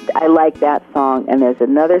 I like that song, and there's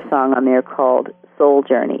another song on there called Soul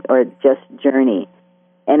Journey, or just Journey,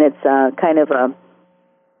 and it's kind of a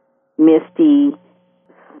misty,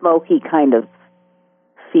 smoky kind of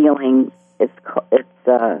feeling. It's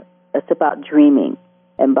about dreaming,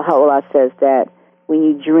 and Baha'u'llah says that when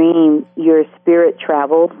you dream, your spirit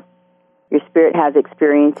travels. Your spirit has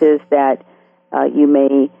experiences that you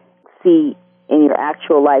may see in your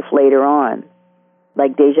actual life later on,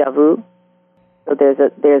 like deja vu. So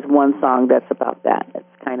there's one song that's about that.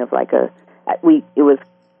 It's kind of like it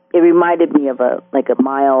reminded me of a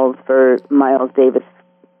Miles Davis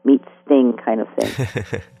meets Sting kind of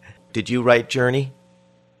thing. Did you write Journey?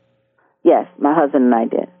 Yes, my husband and I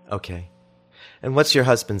did. Okay. And what's your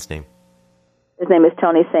husband's name? His name is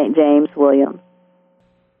Tony St. James Williams.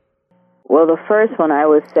 Well, the first one I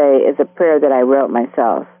would say is a prayer that I wrote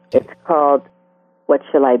myself. It's called What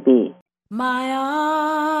Shall I Be? My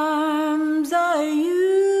arms are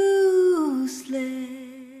useless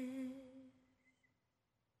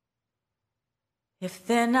if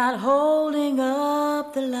they're not holding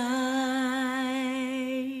up the light.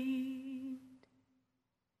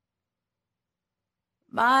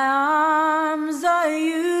 My arms are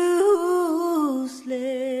useless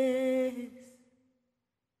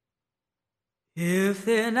if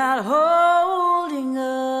they're not holding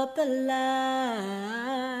up the light.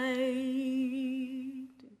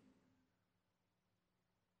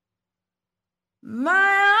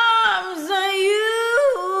 My arms are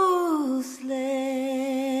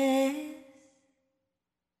useless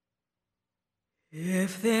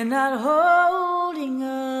if they're not holding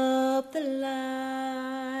up the light.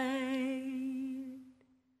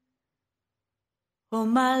 Oh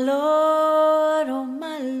my Lord,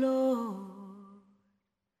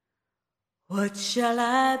 what shall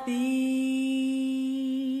I be?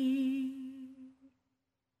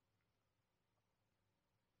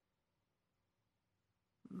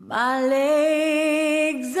 My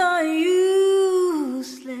legs are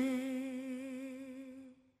useless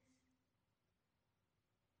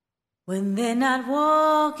when they're not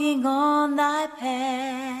walking on thy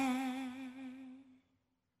path.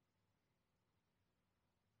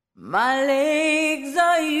 My legs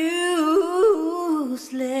are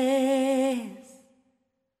useless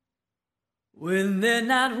when they're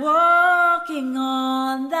not walking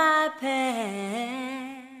on thy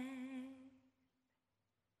path.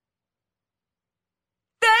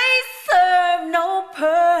 They serve no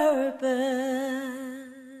purpose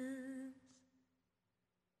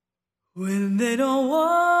when they don't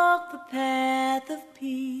walk the path of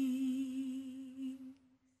peace.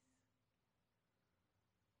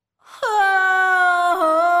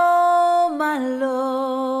 Oh, my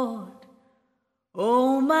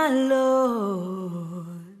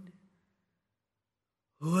Lord,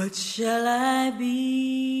 what shall I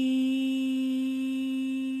be?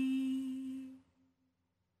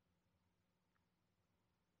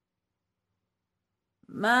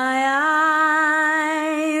 My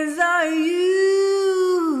eyes are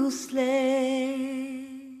useless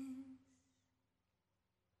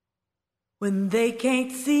when they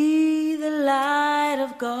can't see the light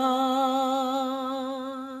of God.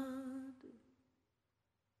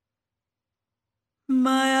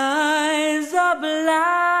 My eyes are blinded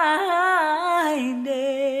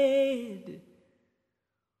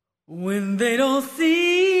when they don't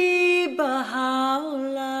see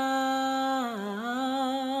Baha'u'llah.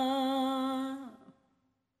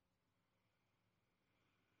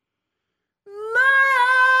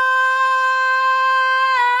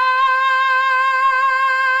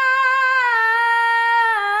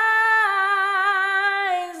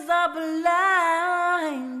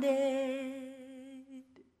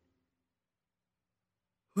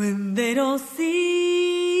 When they don't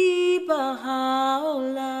see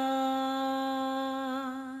Baha'u'llah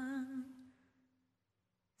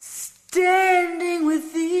standing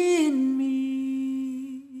within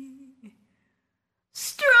me,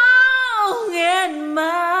 strong and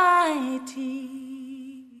mighty,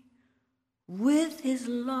 with his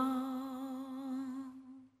law.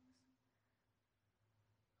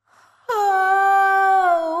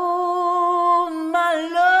 Oh, my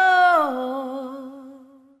Lord.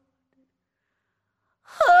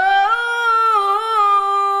 Oh,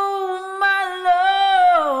 my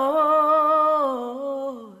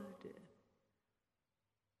Lord.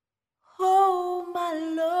 Oh, my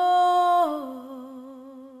Lord.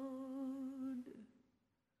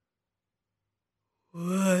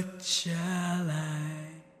 what shall I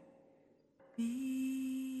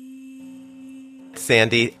be?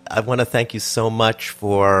 Sandy, I want to thank you so much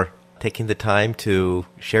for taking the time to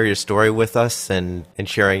share your story with us and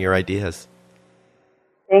sharing your ideas.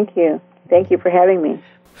 Thank you. Thank you for having me.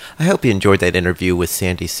 I hope you enjoyed that interview with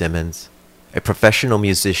Sandy Simmons, a professional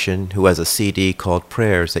musician who has a CD called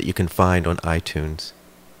Prayers that you can find on iTunes.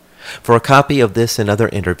 For a copy of this and other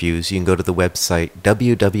interviews, you can go to the website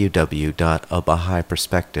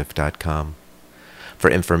www.abahaiperspective.com.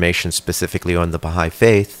 For information specifically on the Baha'i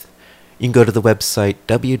Faith, you can go to the website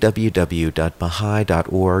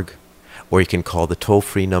www.baha'i.org, or you can call the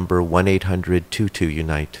toll-free number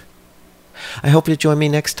 1-800-22-UNITE. I hope you'll join me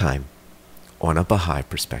next time on A Baha'i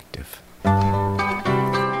Perspective.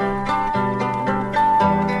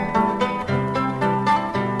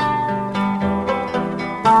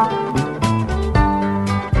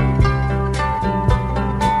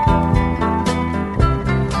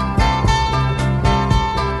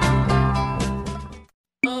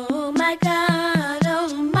 Oh my God,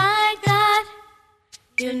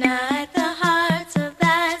 unite the hearts of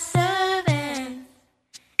thy servants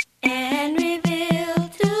and reveal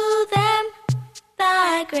to them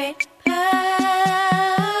thy great purpose.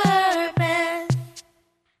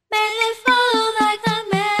 May they follow thy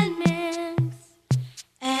commandments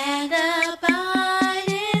and abide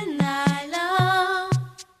in thy law.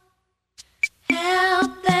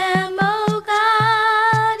 Help them, O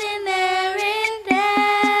God, in their endeavor,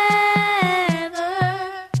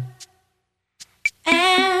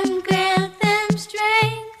 and grant them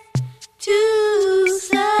strength to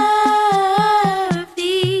serve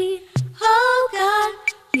thee. O God,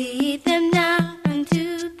 lead them not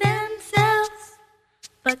unto themselves,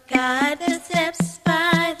 but guide their steps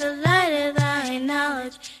by the light of thy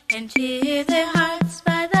knowledge, and cheer their hearts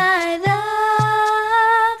by thy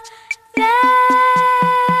love.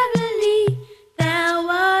 Verily, thou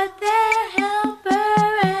art their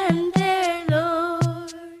helper and their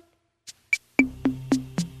Lord.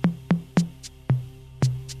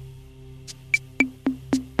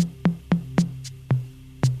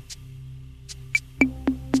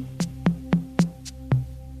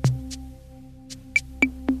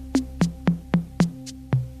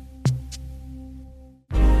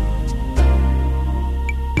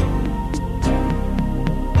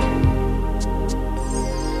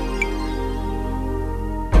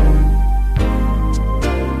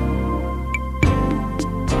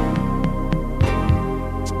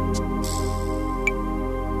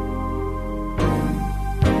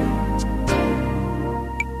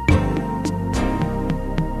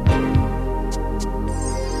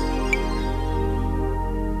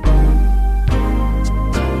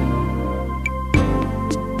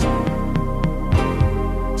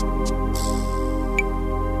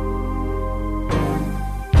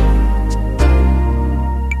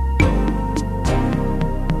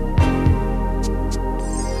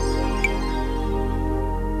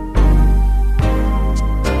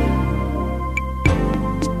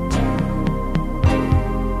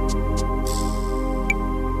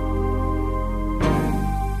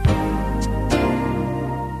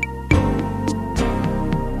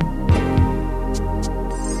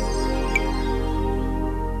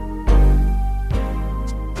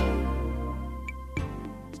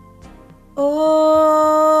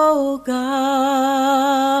 O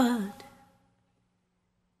God,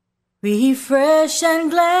 refresh and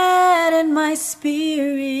gladden my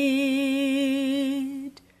spirit,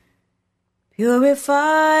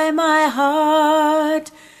 purify my heart,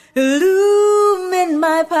 illumine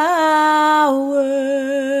my powers.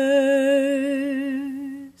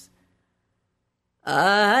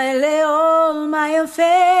 I lay all my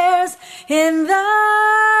affairs in thy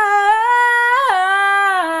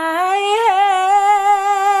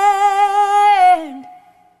hand.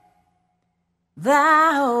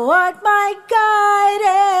 Thou art my guide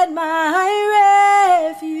and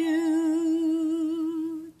my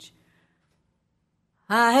refuge.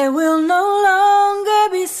 I will no longer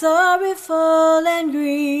be sorrowful and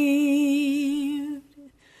grieved.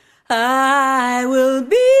 I will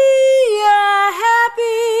be a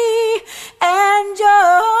happy and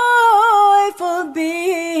joyful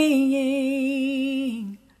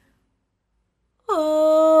being.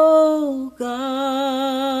 Oh God,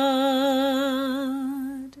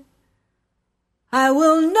 I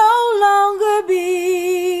will no longer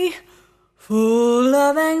be full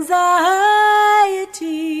of anxiety,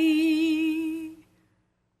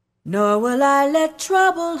 nor will I let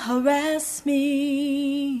trouble harass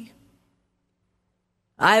me.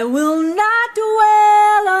 I will not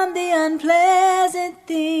dwell on the unpleasant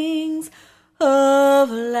things of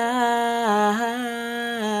life.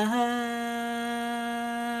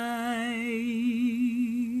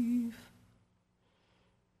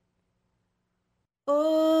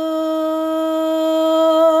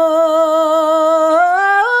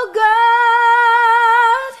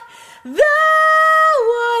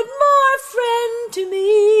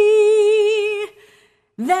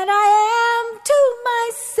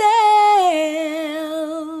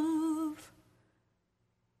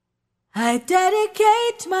 I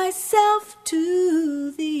dedicate myself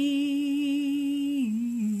to thee.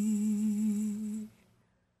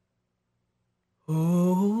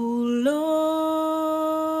 Oh Lord.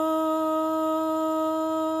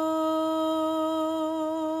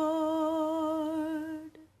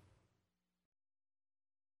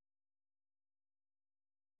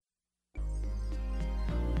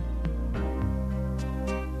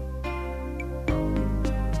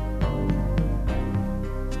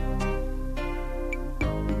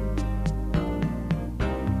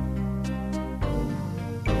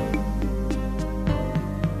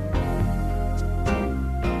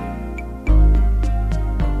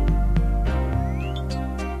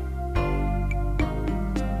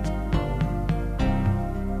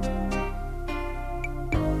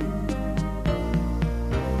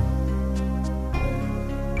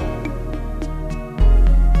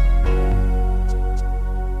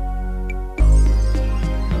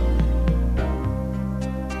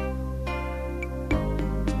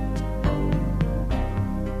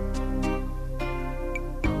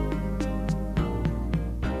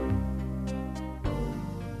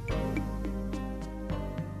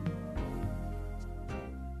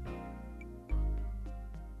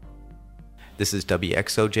 This is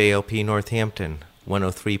WXOJLP Northampton,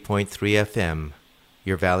 103.3 FM,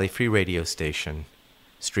 your Valley Free Radio station,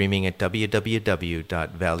 streaming at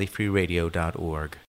www.valleyfreeradio.org.